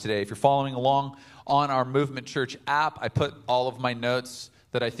today. If you're following along on our Movement Church app, I put all of my notes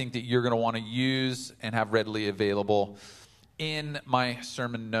that I think that you're going to want to use and have readily available in my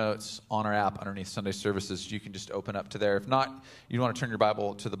sermon notes on our app underneath Sunday services. You can just open up to there. If not, you want to turn your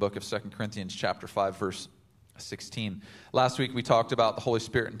Bible to the book of 2 Corinthians chapter 5, verse 16. Last week we talked about the Holy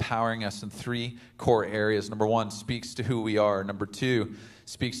Spirit empowering us in three core areas. Number one, speaks to who we are. Number two,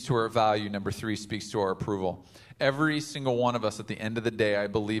 speaks to our value. Number three, speaks to our approval. Every single one of us at the end of the day, I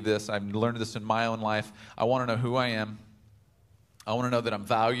believe this. I've learned this in my own life. I want to know who I am. I want to know that I'm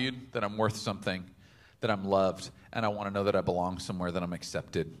valued, that I'm worth something, that I'm loved, and I want to know that I belong somewhere, that I'm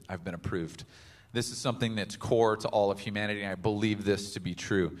accepted, I've been approved. This is something that's core to all of humanity, and I believe this to be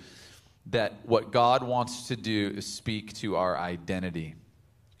true, that what God wants to do is speak to our identity.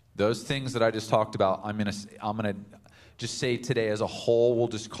 Those things that I just talked about, I'm gonna just say today as a whole, we'll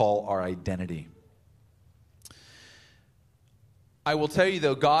just call our identity. I will tell you,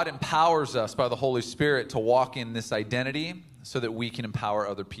 though, God empowers us by the Holy Spirit to walk in this identity so that we can empower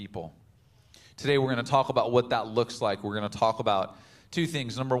other people. Today, we're going to talk about what that looks like. We're going to talk about two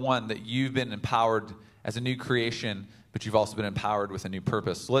things. Number one, that you've been empowered as a new creation, but you've also been empowered with a new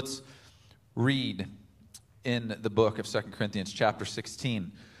purpose. Let's read in the book of 2 Corinthians chapter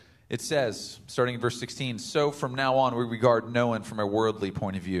 16. It says, starting in verse 16, "So from now on we regard no one from a worldly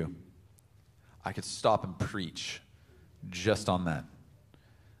point of view." I could stop and preach just on that.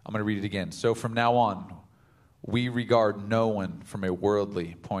 I'm going to read it again. "So from now on, we regard no one from a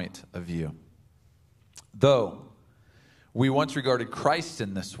worldly point of view. Though we once regarded Christ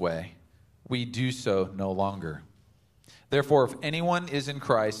in this way, we do so no longer. Therefore, if anyone is in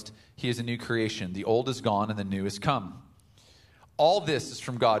Christ, he is a new creation. The old is gone and the new is come. All this is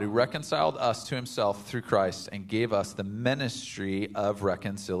from God, who reconciled us to himself through Christ and gave us the ministry of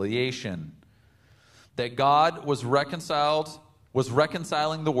reconciliation. That God was reconciling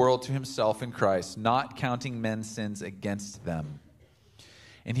the world to himself in Christ, not counting men's sins against them.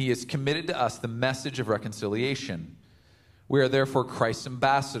 And he has committed to us the message of reconciliation. We are therefore Christ's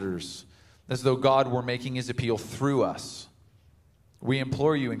ambassadors, as though God were making his appeal through us. We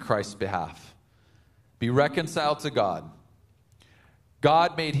implore you in Christ's behalf, be reconciled to God.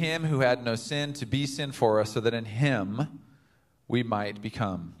 God made him who had no sin to be sin for us, so that in him we might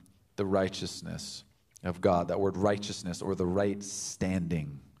become the righteousness of God." That word righteousness, or the right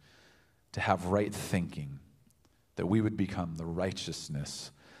standing, to have right thinking, that we would become the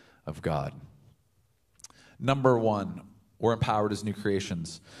righteousness of God. Number one, we're empowered as new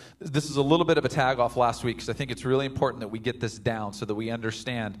creations. This is a little bit of a tag off last week, because I think it's really important that we get this down so that we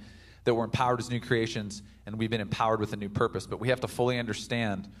understand that we're empowered as new creations and we've been empowered with a new purpose. But we have to fully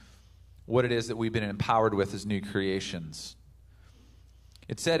understand what it is that we've been empowered with as new creations.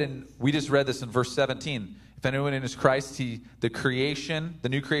 It said, we just read this in verse 17, if anyone is Christ, the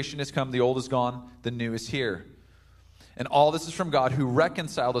new creation has come, the old is gone, the new is here. And all this is from God, who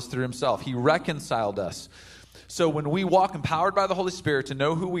reconciled us through himself. He reconciled us. So when we walk empowered by the Holy Spirit to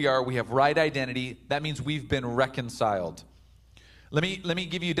know who we are, we have right identity. That means we've been reconciled. Let me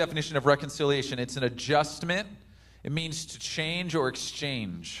give you a definition of reconciliation. It's an adjustment. It means to change or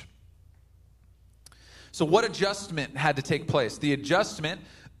exchange. So what adjustment had to take place?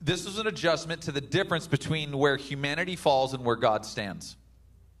 This was an adjustment to the difference between where humanity falls and where God stands.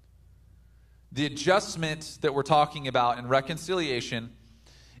 The adjustment that we're talking about in reconciliation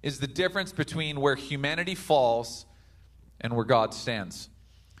is the difference between where humanity falls and where God stands.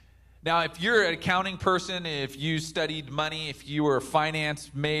 Now, if you're an accounting person, if you studied money, if you were a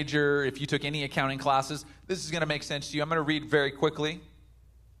finance major, if you took any accounting classes, this is going to make sense to you. I'm going to read very quickly.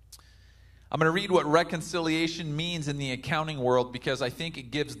 I'm going to read what reconciliation means in the accounting world, because I think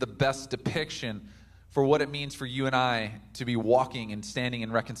it gives the best depiction for what it means for you and I to be walking and standing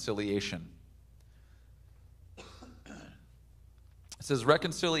in reconciliation. It says,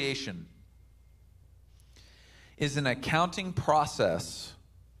 reconciliation is an accounting process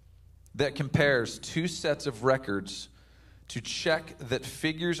that compares two sets of records to check that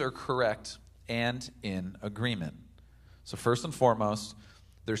figures are correct and in agreement. So first and foremost,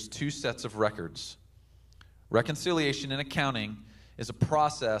 there's two sets of records. Reconciliation in accounting is a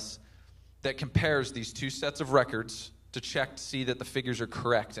process that compares these two sets of records to check to see that the figures are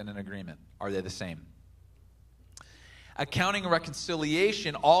correct and in agreement. Are they the same? Accounting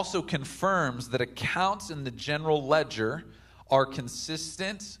reconciliation also confirms that accounts in the general ledger are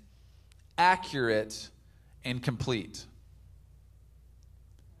consistent, accurate, and complete.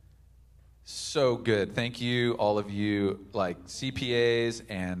 So good. Thank you, all of you, like CPAs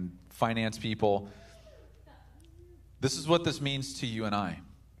and finance people. This is what this means to you and I.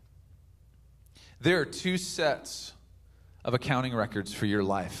 There are two sets of accounting records for your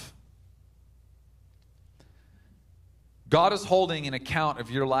life. God is holding an account of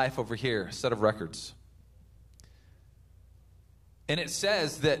your life over here, a set of records. And it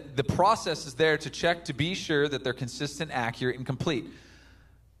says that the process is there to check to be sure that they're consistent, accurate, and complete.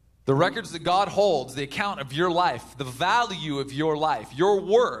 The records that God holds, the account of your life, the value of your life, your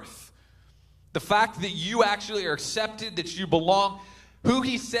worth, the fact that you actually are accepted, that you belong, who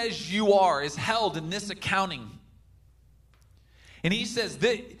he says you are is held in this accounting. And he says,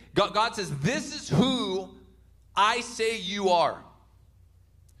 that God says, this is who I say you are.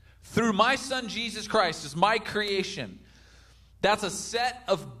 Through my son Jesus Christ is my creation. That's a set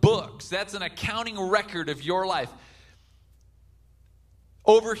of books. That's an accounting record of your life.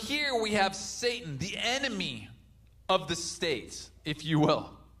 Over here we have Satan, the enemy of the state, if you will,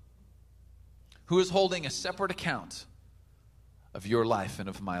 who is holding a separate account of your life and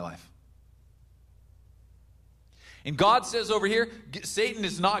of my life. And God says over here, Satan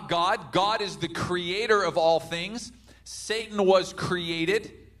is not God. God is the creator of all things. Satan was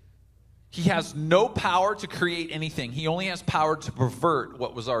created. He has no power to create anything. He only has power to pervert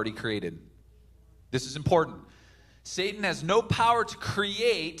what was already created. This is important. Satan has no power to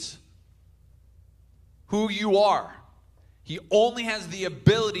create who you are. He only has the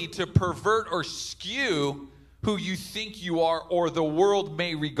ability to pervert or skew who you think you are or the world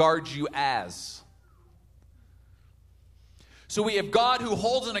may regard you as. So we have God who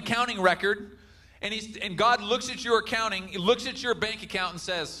holds an accounting record, and God looks at your accounting, he looks at your bank account and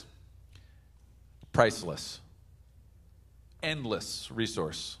says, priceless, endless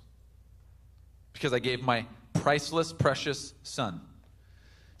resource, because I gave my priceless, precious son.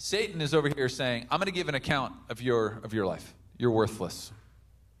 Satan is over here saying, I'm going to give an account of your life. You're worthless.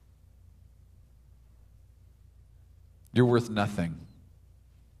 You're worth nothing.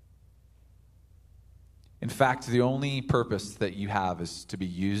 In fact, the only purpose that you have is to be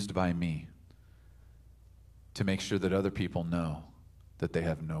used by me to make sure that other people know that they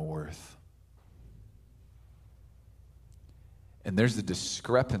have no worth. And there's a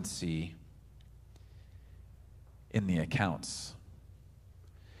discrepancy in the accounts.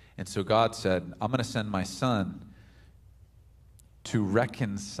 And so God said, I'm going to send my son to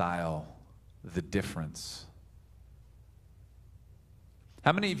reconcile the difference.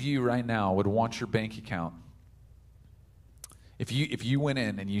 How many of you right now would want your bank account, if you went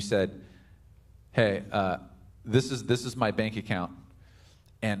in and you said, hey, this is my bank account,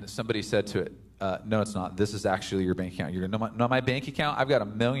 and somebody said to it, no, it's not. This is actually your bank account. You're going to know my bank account? I've got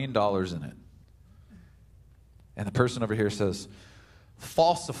 $1 million in it. And the person over here says,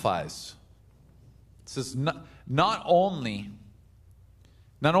 falsifies. It says, not only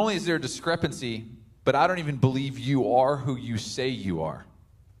is there a discrepancy, but I don't even believe you are who you say you are.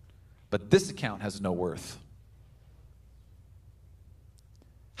 But this account has no worth.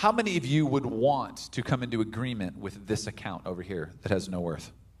 How many of you would want to come into agreement with this account over here that has no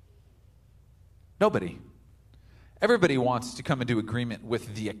worth? Nobody. Everybody wants to come into agreement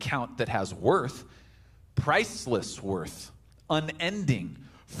with the account that has worth, priceless worth, unending,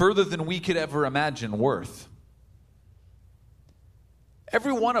 further than we could ever imagine worth.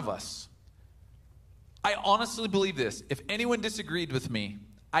 Every one of us. I honestly believe this. If anyone disagreed with me,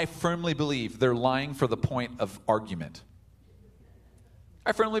 I firmly believe they're lying for the point of argument.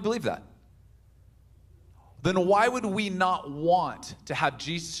 I firmly believe that. Then why would we not want to have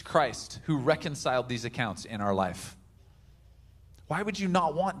Jesus Christ who reconciled these accounts in our life? Why would you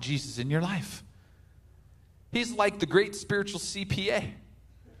not want Jesus in your life? He's like the great spiritual CPA.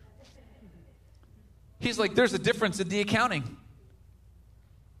 He's like, there's a difference in the accounting.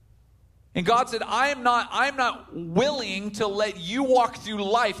 And God said, I'm not willing to let you walk through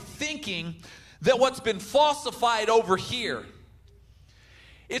life thinking that what's been falsified over here,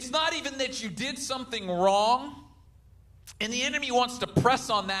 it's not even that you did something wrong, and the enemy wants to press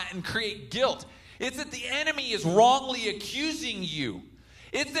on that and create guilt. It's that the enemy is wrongly accusing you.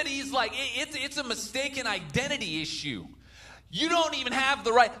 It's that he's like, it's a mistaken identity issue. You don't even have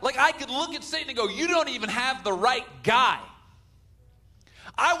the right, like I could look at Satan and go, you don't even have the right guy.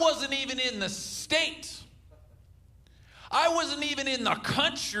 I wasn't even in the state. I wasn't even in the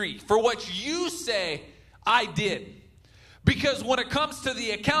country for what you say I did. Because when it comes to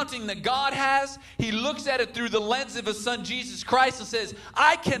the accounting that God has, he looks at it through the lens of his son Jesus Christ and says,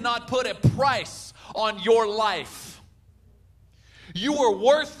 I cannot put a price on your life. You are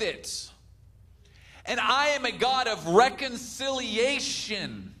worth it. And I am a God of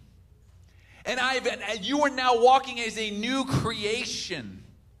reconciliation. And you are now walking as a new creation.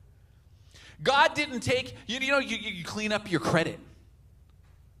 God didn't take, you clean up your credit.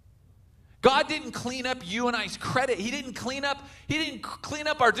 God didn't clean up you and I's credit. He didn't clean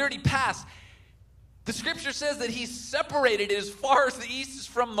up our dirty past. The scripture says that he separated it as far as the east is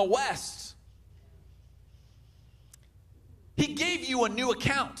from the west. He gave you a new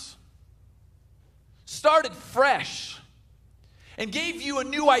account, started fresh, and gave you a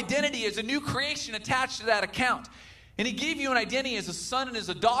new identity as a new creation attached to that account. And he gave you an identity as a son and as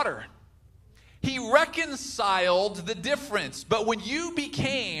a daughter. He reconciled the difference. But when you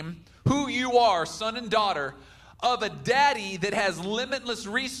became who you are, son and daughter, of a daddy that has limitless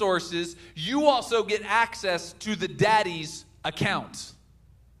resources, you also get access to the daddy's account.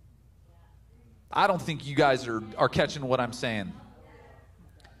 I don't think you guys are catching what I'm saying.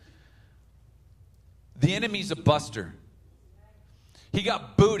 The enemy's a buster. He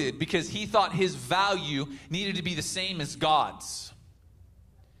got booted because he thought his value needed to be the same as God's.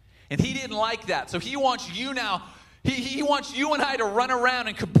 And he didn't like that. So he wants you now, he wants you and I to run around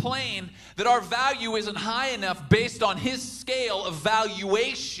and complain that our value isn't high enough based on his scale of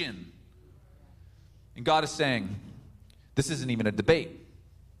valuation. And God is saying, this isn't even a debate.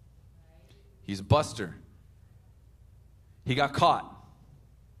 He's a buster. He got caught.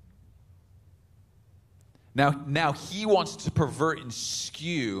 Now he wants to pervert and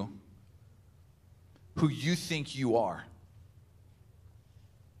skew who you think you are.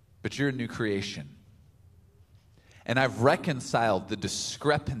 But you're a new creation. And I've reconciled the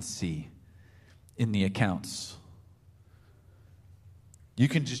discrepancy in the accounts. You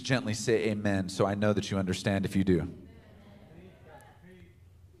can just gently say amen, so I know that you understand if you do.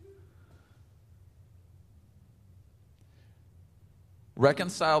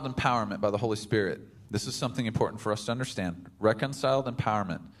 Reconciled empowerment by the Holy Spirit. This is something important for us to understand. Reconciled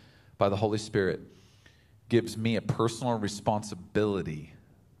empowerment by the Holy Spirit gives me a personal responsibility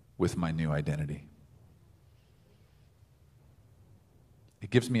with my new identity. It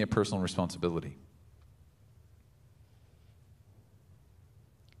gives me a personal responsibility.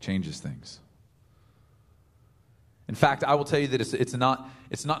 Changes things. In fact, I will tell you that it's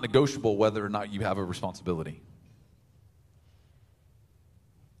not negotiable whether or not you have a responsibility.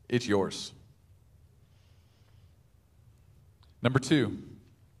 It's yours. Number 2,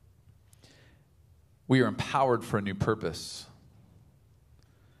 we are empowered for a new purpose.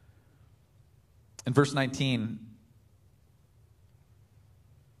 In verse 19,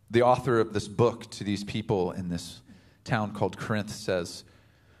 the author of this book to these people in this town called Corinth says,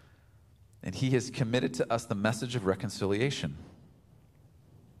 and he has committed to us the message of reconciliation.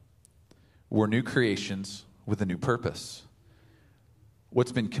 We're new creations with a new purpose.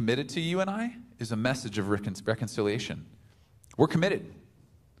 What's been committed to you and I is a message of reconciliation. We're committed.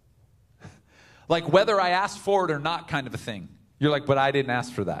 Like whether I asked for it or not kind of a thing. You're like, but I didn't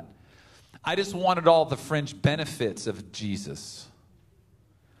ask for that. I just wanted all the fringe benefits of Jesus.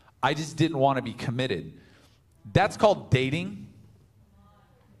 I just didn't want to be committed. That's called dating.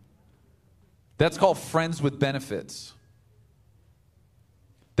 That's called friends with benefits.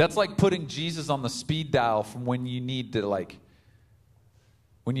 That's like putting Jesus on the speed dial from when you need to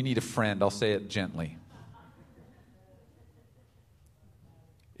when you need a friend. I'll say it gently.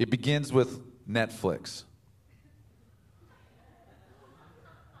 It begins with Netflix.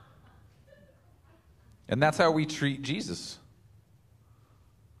 And that's how we treat Jesus.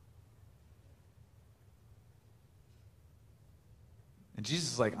 And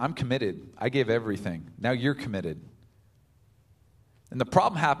Jesus is like, I'm committed. I gave everything. Now you're committed. And the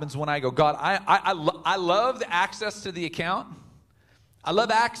problem happens when I go, God, I love the access to the account. I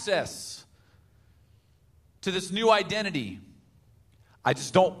love access to this new identity. I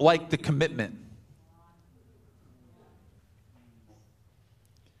just don't like the commitment.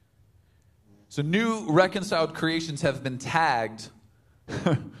 So new reconciled creations have been tagged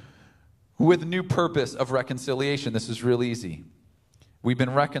with a new purpose of reconciliation. This is real easy. We've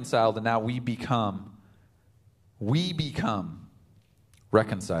been reconciled and now we become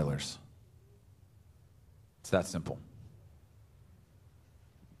reconcilers. It's that simple.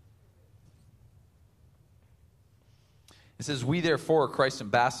 It says, we therefore are Christ's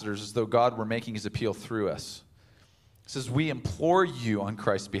ambassadors as though God were making his appeal through us. It says, we implore you on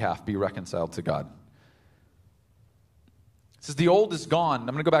Christ's behalf, be reconciled to God. It says, the old is gone. I'm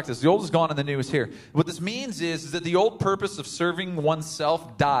going to go back to this. The old is gone and the new is here. What this means is that the old purpose of serving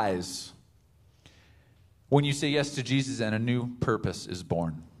oneself dies when you say yes to Jesus and a new purpose is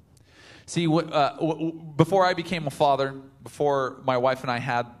born. See, before I became a father, before my wife and I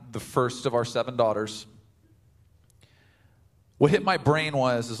had the first of our 7 daughters, what hit my brain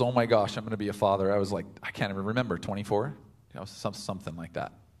was, oh my gosh, I'm going to be a father. I was like, I can't even remember, 24? Something like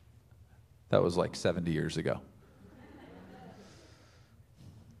that. That was like 70 years ago.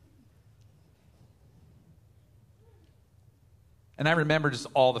 And I remember just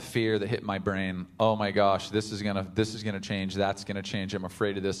all the fear that hit my brain. Oh my gosh, this is gonna change. That's gonna change. I'm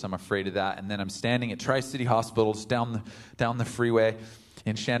afraid of this. I'm afraid of that. And then I'm standing at Tri-City Hospital, just down the freeway,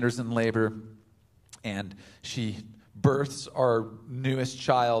 and Chandra's in labor, and she births our newest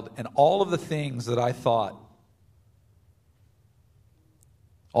child, and all of the things that I thought,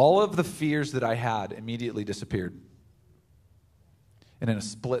 all of the fears that I had immediately disappeared. And in a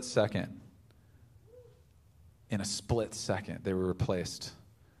split second, they were replaced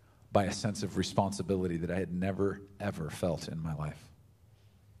by a sense of responsibility that I had never, ever felt in my life.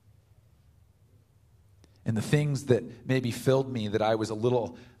 And the things that maybe filled me that I was a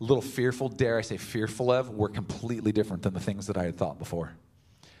little fearful, dare I say fearful of, were completely different than the things that I had thought before.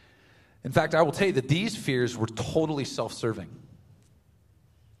 In fact, I will tell you that these fears were totally self-serving.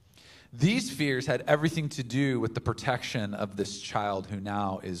 These fears had everything to do with the protection of this child who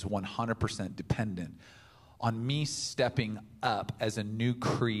now is 100% dependent on me stepping up as a new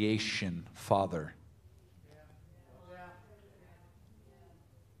creation father.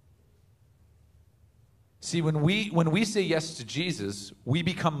 See, when we say yes to Jesus, we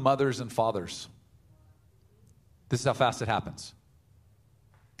become mothers and fathers. This is how fast it happens.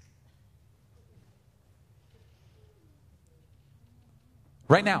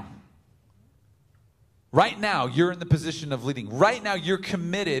 Right now, you're in the position of leading. Right now, you're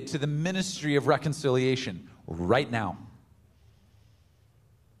committed to the ministry of reconciliation. Right now.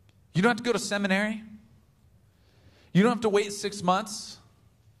 You don't have to go to seminary. You don't have to wait 6 months.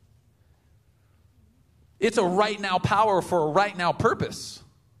 It's a right now power for a right now purpose.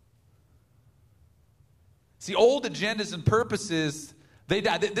 See, old agendas and purposes, they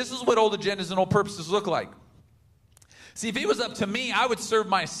die. This is what old agendas and old purposes look like. See, if it was up to me, I would serve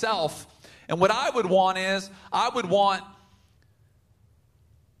myself. And what I would want is, I would want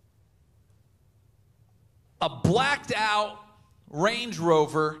a blacked out Range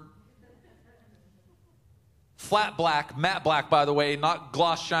Rover, flat black, matte black, by the way, not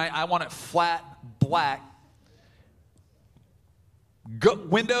gloss shine. I want it flat black.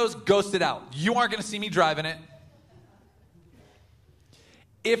 Windows ghosted out. You aren't going to see me driving it.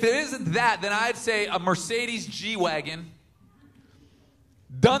 If it isn't that, then I'd say a Mercedes G-Wagon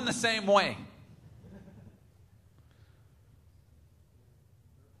done the same way.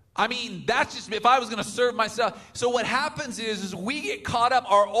 I mean, that's just if I was going to serve myself. So what happens is we get caught up.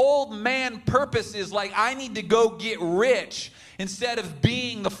 Our old man purpose is like, I need to go get rich instead of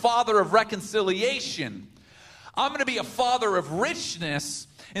being the father of reconciliation. I'm going to be a father of richness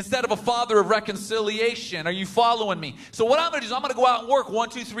instead of a father of reconciliation. Are you following me? So what I'm going to do is I'm going to go out and work 1,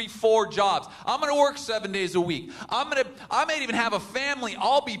 2, 3, 4 jobs. I'm going to work 7 days a week. I may even have a family.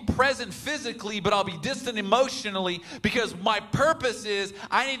 I'll be present physically, but I'll be distant emotionally because my purpose is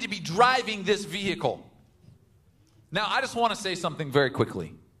I need to be driving this vehicle. Now, I just want to say something very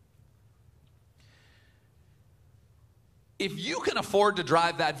quickly. If you can afford to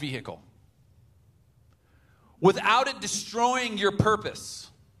drive that vehicle without it destroying your purpose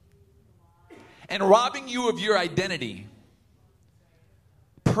and robbing you of your identity,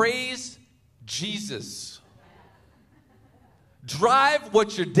 praise Jesus. Drive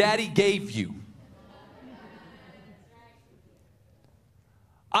what your daddy gave you.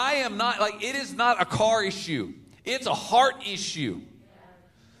 I am not, it is not a car issue. It's a heart issue.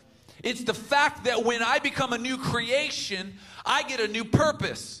 It's the fact that when I become a new creation, I get a new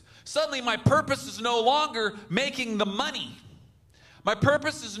purpose. Suddenly my purpose is no longer making the money. My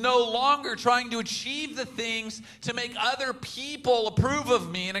purpose is no longer trying to achieve the things to make other people approve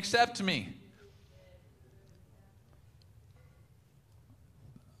of me and accept me.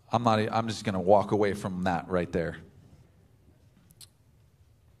 I'm just going to walk away from that right there.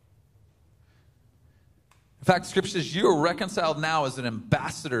 In fact, Scripture says you are reconciled now as an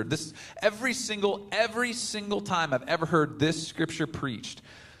ambassador. This every single time I've ever heard this Scripture preached,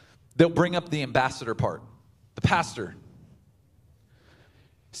 they'll bring up the ambassador part. The pastor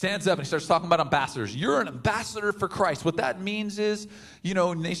stands up and he starts talking about ambassadors. You're an ambassador for Christ. What that means is,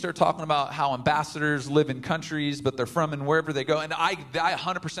 and they start talking about how ambassadors live in countries, but they're from and wherever they go. And I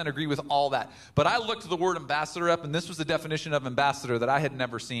 100% agree with all that. But I looked the word ambassador up, and this was the definition of ambassador that I had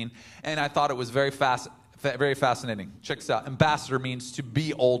never seen. And I thought it was very fascinating. Check this out. Ambassador means to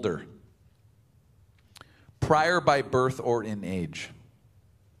be older, prior by birth or in age.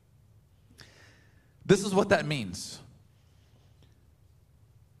 This is what that means.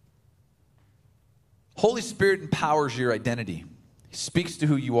 Holy Spirit empowers your identity. He speaks to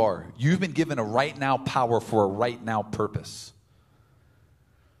who you are. You've been given a right now power for a right now purpose.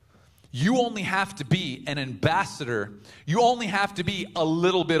 You only have to be an ambassador. You only have to be a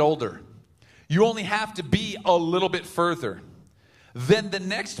little bit older. You only have to be a little bit further.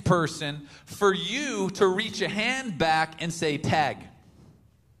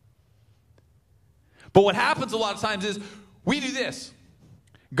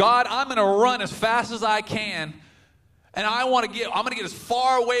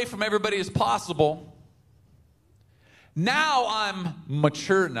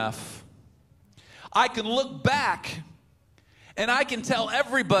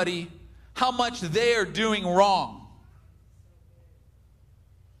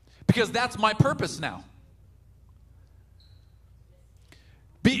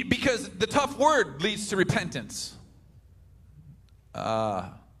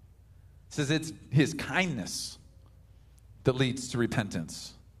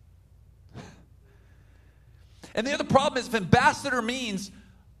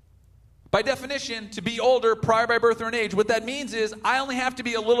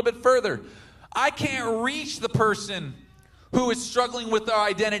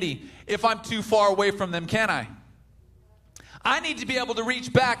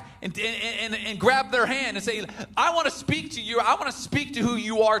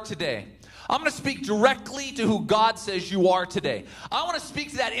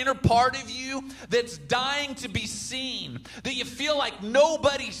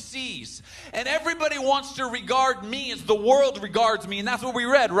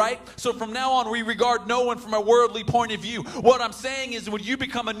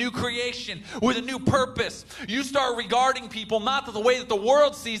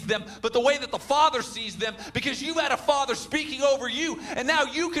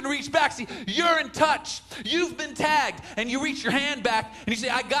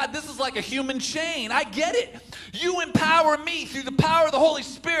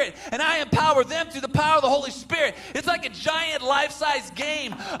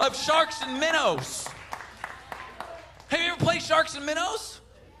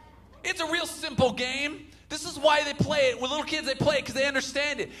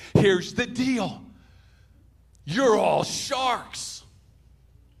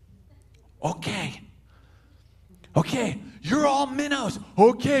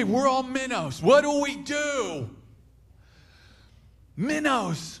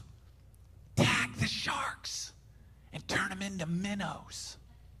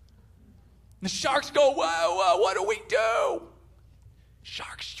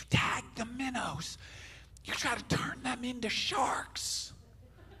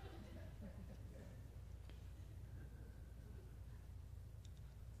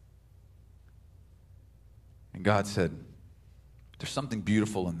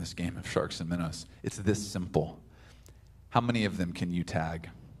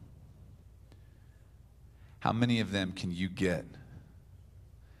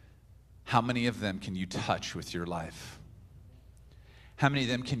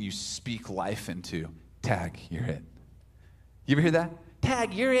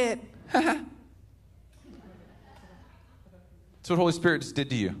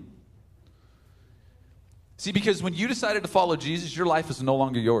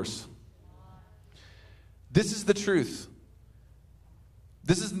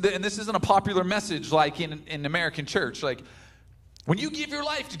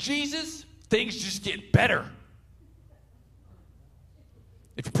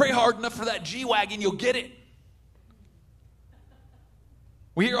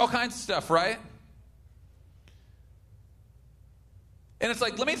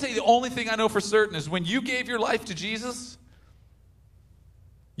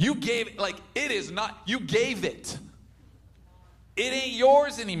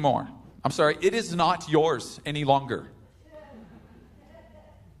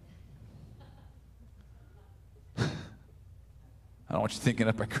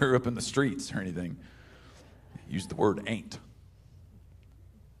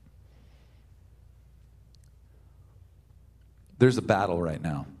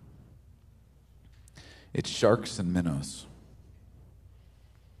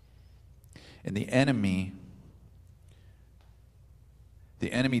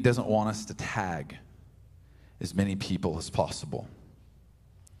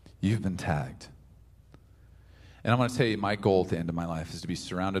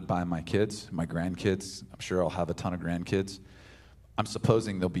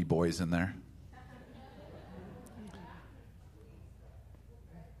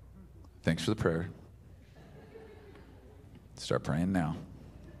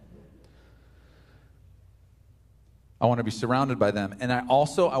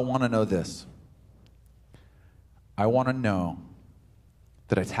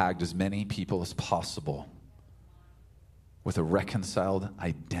 with a reconciled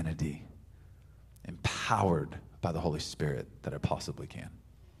identity, empowered by the Holy Spirit that I possibly can.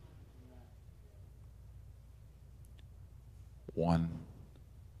 One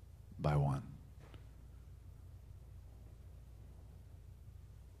by one.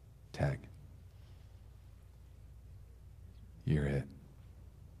 Tag. You're it.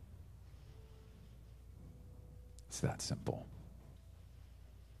 It's that simple.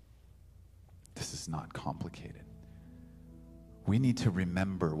 This is not complicated. We need to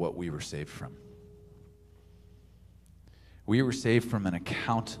remember what we were saved from. We were saved from an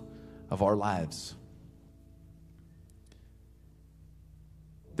account of our lives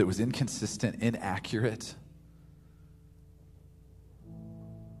that was inconsistent, inaccurate,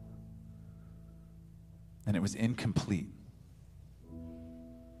 and it was incomplete.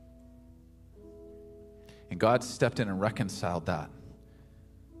 And God stepped in and reconciled that.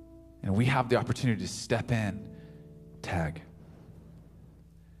 And we have the opportunity to step in, tag,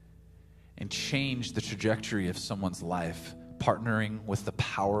 and change the trajectory of someone's life, partnering with the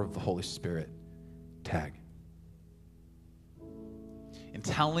power of the Holy Spirit, tag. And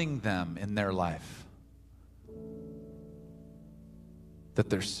telling them in their life that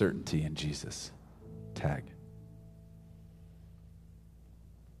there's certainty in Jesus, tag.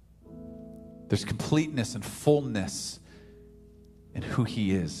 There's completeness and fullness in who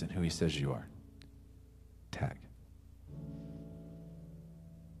he is and who he says you are, tag.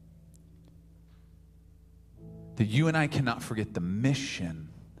 That you and I cannot forget the mission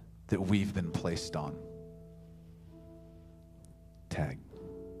that we've been placed on, tag.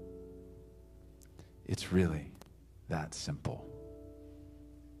 It's really that simple.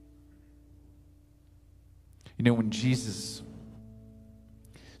 You know, when Jesus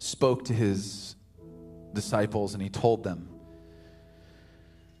spoke to his disciples and he told them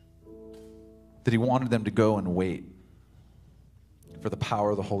that he wanted them to go and wait for the power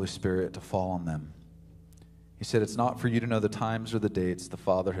of the Holy Spirit to fall on them. He said, it's not for you to know the times or the dates the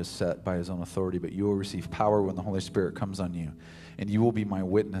Father has set by his own authority, but you will receive power when the Holy Spirit comes on you, and you will be my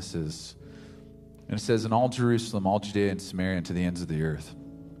witnesses. And it says, in all Jerusalem, all Judea and Samaria, and to the ends of the earth.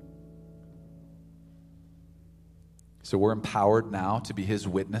 So we're empowered now to be his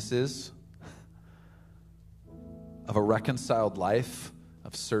witnesses of a reconciled life,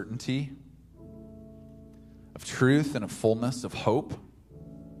 of certainty, of truth, and of fullness, of hope,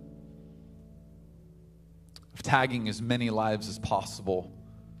 of tagging as many lives as possible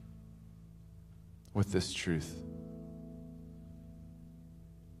with this truth.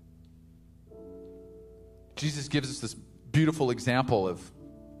 Jesus gives us this beautiful example of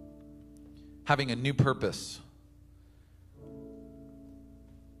having a new purpose.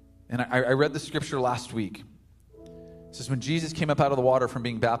 And I read the scripture last week. It says, when Jesus came up out of the water from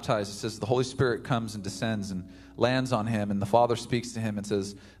being baptized, it says the Holy Spirit comes and descends and lands on him, and the Father speaks to him and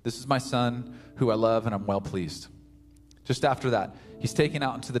says, this is my Son who I love and I'm well pleased. Just after that, he's taken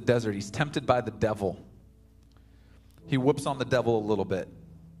out into the desert. He's tempted by the devil. He whoops on the devil a little bit.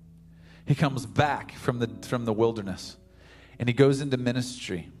 He comes back from the wilderness, and he goes into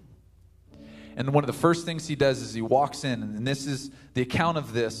ministry. And one of the first things he does is he walks in, and this is, the account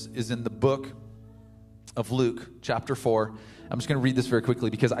of this is in the book of Luke, chapter 4. I'm just going to read this very quickly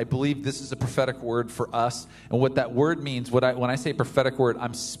because I believe this is a prophetic word for us. And what that word means, when I say prophetic word,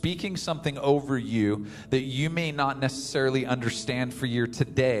 I'm speaking something over you that you may not necessarily understand for you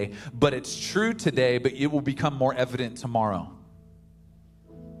today, but it's true today, but it will become more evident tomorrow.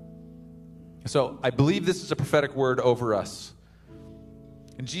 So I believe this is a prophetic word over us.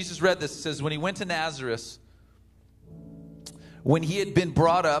 And Jesus read this. It says, when he went to Nazareth, when he had been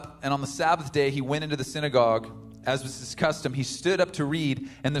brought up, and on the Sabbath day he went into the synagogue, as was his custom, he stood up to read,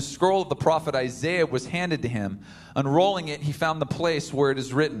 and the scroll of the prophet Isaiah was handed to him. Unrolling it, he found the place where it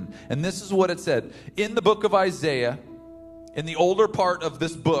is written. And this is what it said. In the book of Isaiah, in the older part of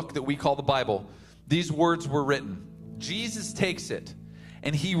this book that we call the Bible, these words were written. Jesus takes it,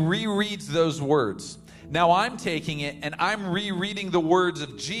 and he rereads those words. Now I'm taking it and I'm rereading the words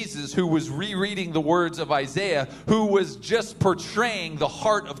of Jesus, who was rereading the words of Isaiah, who was just portraying the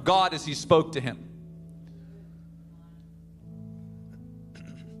heart of God as he spoke to him.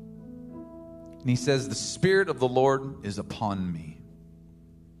 And he says, the Spirit of the Lord is upon me.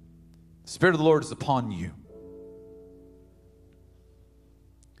 The Spirit of the Lord is upon you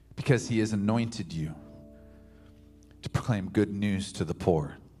because he has anointed you to proclaim good news to the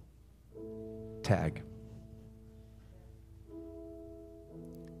poor. Tag.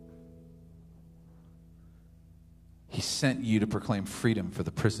 He sent you to proclaim freedom for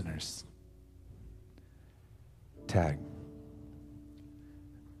the prisoners. Tag.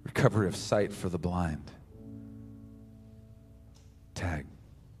 Recovery of sight for the blind. Tag.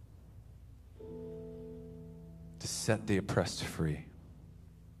 To set the oppressed free.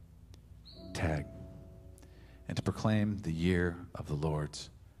 Tag. And to proclaim the year of the Lord's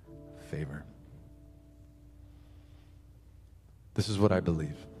favor. This is what I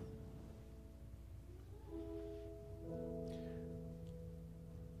believe.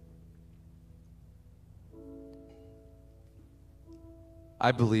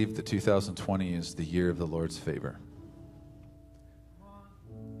 I believe that 2020 is the year of the Lord's favor.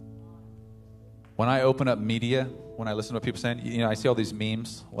 When I open up media, when I listen to what people are saying, I see all these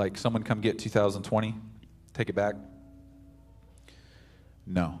memes, like someone come get 2020, take it back.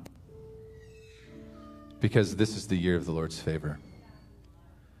 No. Because this is the year of the Lord's favor.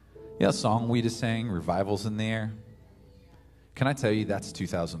 Yeah, a song we just sang, revival's in the air. Can I tell you that's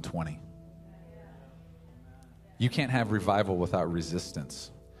 2020? You can't have revival without resistance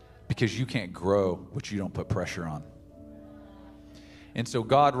because you can't grow what you don't put pressure on. And so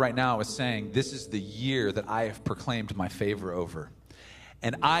God right now is saying, this is the year that I have proclaimed my favor over.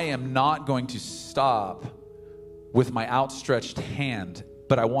 And I am not going to stop with my outstretched hand,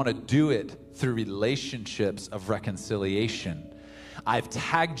 but I want to do it through relationships of reconciliation. I've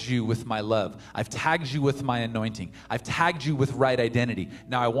tagged you with my love. I've tagged you with my anointing. I've tagged you with right identity.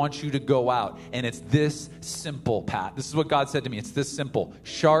 Now I want you to go out, and it's this simple, Pat. This is what God said to me. It's this simple.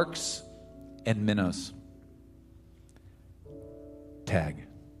 Sharks and minnows. Tag.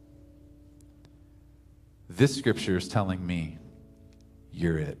 This scripture is telling me,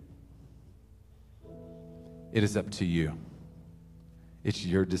 you're it. It is up to you. It's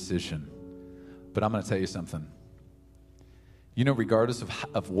your decision. But I'm going to tell you something. Regardless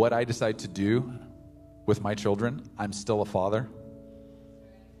of what I decide to do with my children, I'm still a father.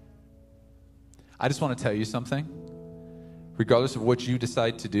 I just want to tell you something. Regardless of what you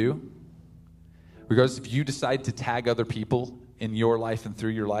decide to do, regardless if you decide to tag other people in your life and through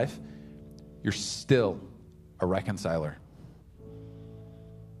your life, you're still a reconciler.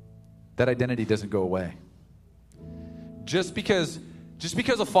 That identity doesn't go away. Just because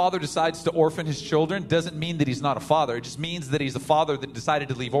a father decides to orphan his children doesn't mean that he's not a father. It just means that he's a father that decided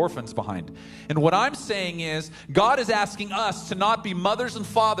to leave orphans behind. And what I'm saying is, God is asking us to not be mothers and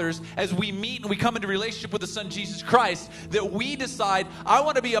fathers as we meet and we come into relationship with the Son, Jesus Christ, that we decide, I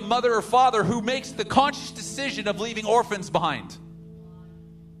want to be a mother or father who makes the conscious decision of leaving orphans behind.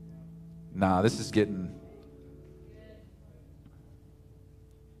 Nah, this is getting...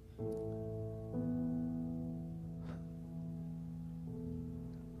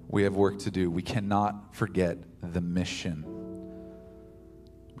 We have work to do. We cannot forget the mission.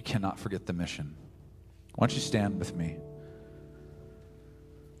 We cannot forget the mission. Why don't you stand with me?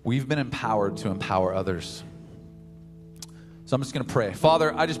 We've been empowered to empower others. So I'm just going to pray.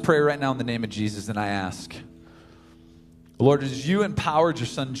 Father, I just pray right now in the name of Jesus, and I ask, Lord, as you empowered your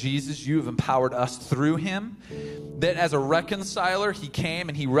Son Jesus, you have empowered us through him, that as a reconciler, he came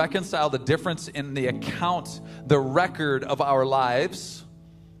and he reconciled the difference in the account, the record of our lives.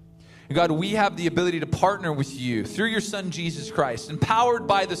 God, we have the ability to partner with you through your Son, Jesus Christ, empowered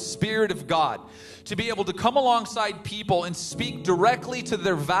by the Spirit of God, to be able to come alongside people and speak directly to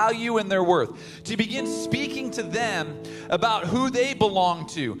their value and their worth, to begin speaking to them about who they belong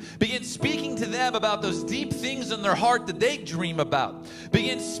to, begin speaking to them about those deep things in their heart that they dream about,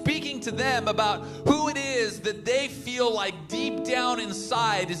 begin speaking to them about who it is that they feel like deep down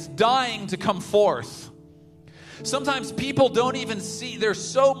inside is dying to come forth. Sometimes people don't even see, they're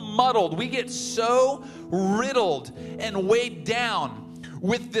so muddled. We get so riddled and weighed down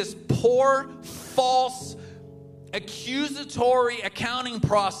with this poor, false, accusatory accounting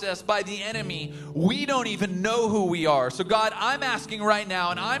process by the enemy. We don't even know who we are. So God, I'm asking right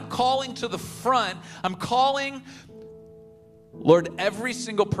now, and I'm calling to the front. I'm calling, Lord, every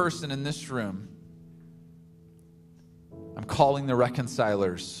single person in this room. I'm calling the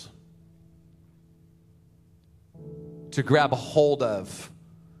reconcilers to grab a hold of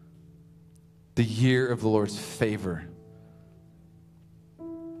the year of the Lord's favor.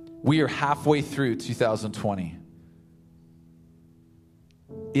 We are halfway through 2020.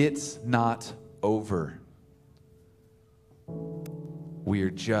 It's not over. We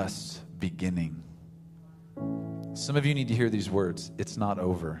are just beginning. Some of you need to hear these words. It's not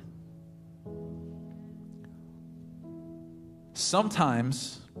over.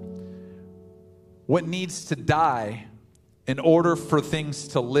 Sometimes what needs to die in order for things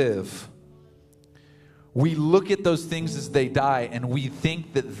to live, we look at those things as they die, and we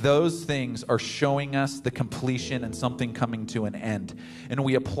think that those things are showing us the completion and something coming to an end. And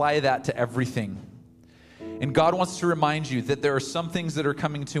we apply that to everything. And God wants to remind you that there are some things that are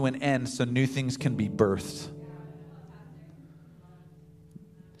coming to an end so new things can be birthed.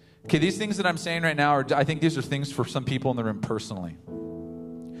 Okay, these things that I'm saying right now, I think these are things for some people in the room personally.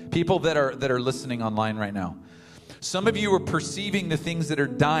 People that are listening online right now. Some of you are perceiving the things that are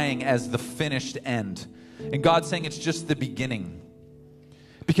dying as the finished end. And God's saying it's just the beginning.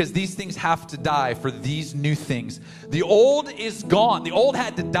 Because these things have to die for these new things. The old is gone. The old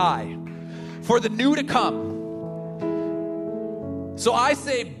had to die for the new to come. So I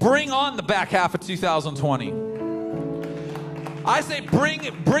say bring on the back half of 2020. I say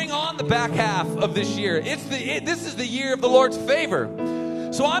bring on the back half of this year. This is the year of the Lord's favor.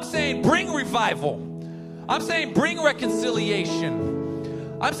 So I'm saying bring revival. I'm saying bring reconciliation.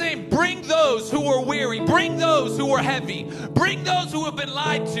 I'm saying bring those who are weary. Bring those who are heavy. Bring those who have been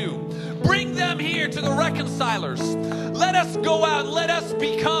lied to. Bring them here to the reconcilers. Let us go out. Let us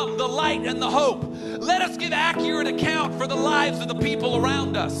become the light and the hope. Let us give accurate account for the lives of the people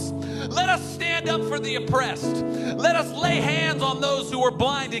around us. Let us stand up for the oppressed. Let us lay hands on those who are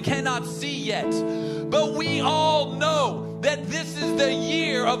blind and cannot see yet. But we all know that this is the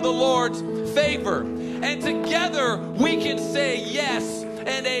year of the Lord's favor. And together we can say yes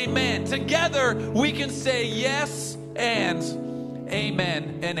and amen. Together we can say yes and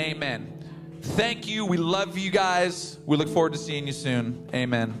amen and amen. Thank you. We love you guys. We look forward to seeing you soon.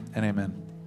 Amen and amen.